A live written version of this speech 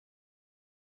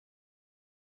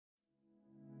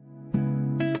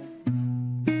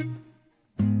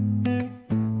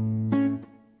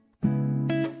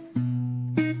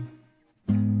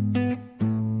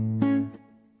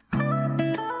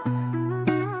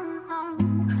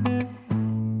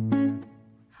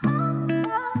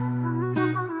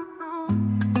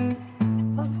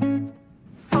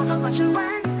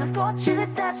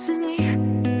destiny,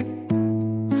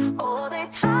 or they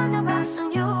turn their backs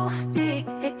on you.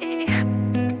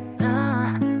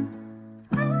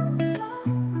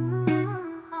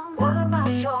 What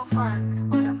about your friends?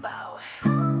 What about?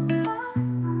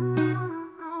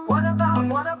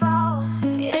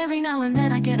 Every now and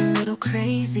then I get a little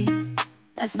crazy.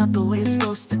 That's not the way it's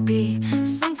supposed to be.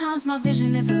 Sometimes my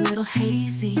vision is a little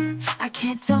hazy. I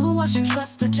can't tell who I should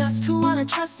trust or just who wanna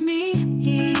trust me.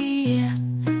 Yeah,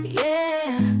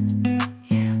 yeah,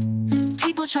 yeah.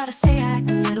 People try to say I act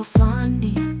a little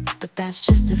funny, but that's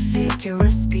just a figure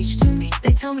of speech to me.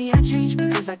 They tell me I changed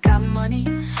because I got money,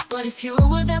 but if you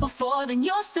were there before, then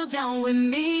you're still down with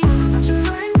me. But your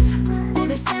friends, will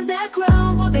they stand their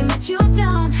ground? Will they let you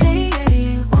down? Hey,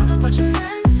 hey, what about your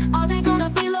friends? Are they gonna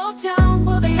be low down?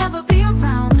 Will they ever be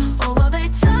around? Or will they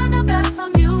turn their backs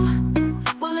on you?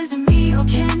 Well, is it me or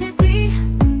can it be?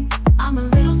 I'm a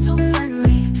little too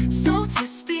friendly, so to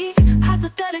speak.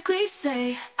 Hypothetically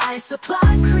say I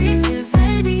supply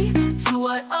creativity to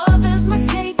what others must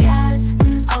take as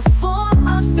a form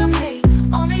of self-hate,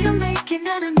 only to make an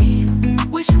enemy,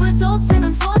 which results in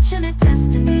unfortunate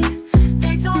destiny.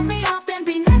 They dog me up and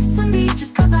be next to me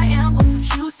just cause I am what some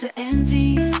choose to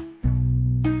envy.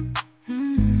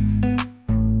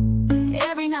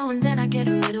 Every now and then I get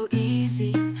a little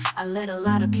easy. I let a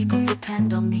lot of people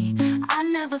depend on me. I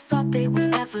never thought they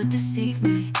would ever deceive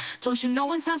me. Don't you know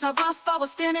when times are rough I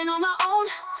was standing on my own?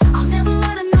 I'll never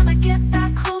let another get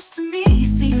that close to me.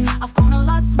 See, I've grown a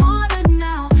lot smarter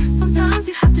now. Sometimes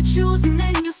you have to choose and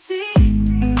then you'll see.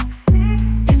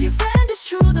 If your friend is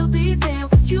true, they'll be there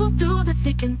with you through the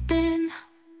thick and thin.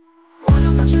 What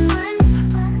about your friends?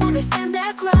 Will they stand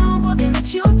their ground? Will they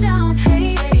let you down?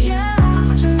 Hey, hey, yeah. What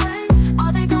about your friends?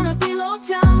 Are they gonna be low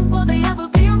down? Will they ever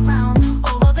be around?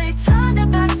 Or will they turn their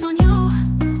backs on you?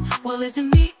 Well, is it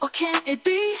me or can it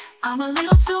be? I'm a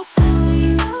little too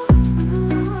friendly,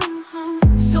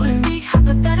 so to speak.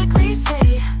 Hypothetically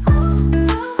say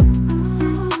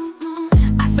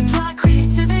I supply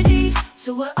creativity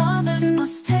to what others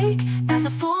must take as a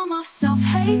form of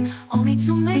self-hate, only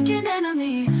to make an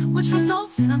enemy, which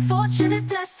results in unfortunate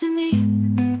destiny.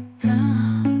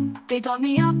 They dog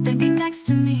me up, they be next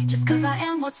to me just cause I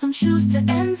am what some choose to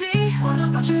envy. What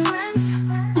about your friends?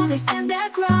 Will they stand their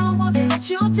ground? Will they let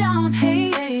you down?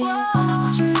 Hey, hey. What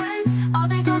about your friends? Are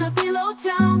they gonna be low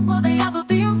down? Will they ever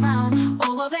be around?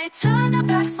 Or will they turn their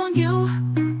backs on you?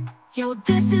 Yo,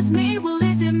 this is me, well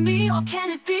is it me or can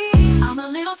it be? I'm a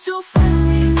little too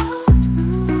friendly,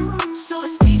 so to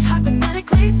speak.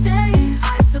 Hypothetically say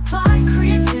I supply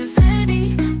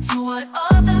creativity to what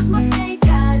others must take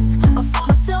as a form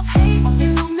of self-hate, only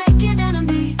to make an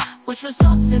enemy, which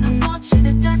results in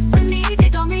unfortunate destiny. They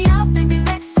dog me out, they be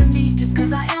next to me just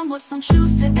cause I am what some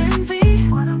choose to envy.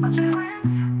 What about your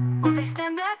friends? Will they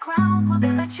stand their ground? Will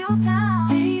they let you down?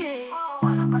 Hey, hey.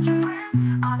 What about your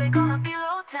friends? Are they gonna be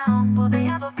low down? Will they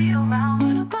ever be around?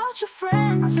 What about your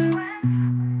friends?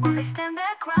 Will they stand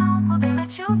their ground? Will they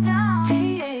let you down?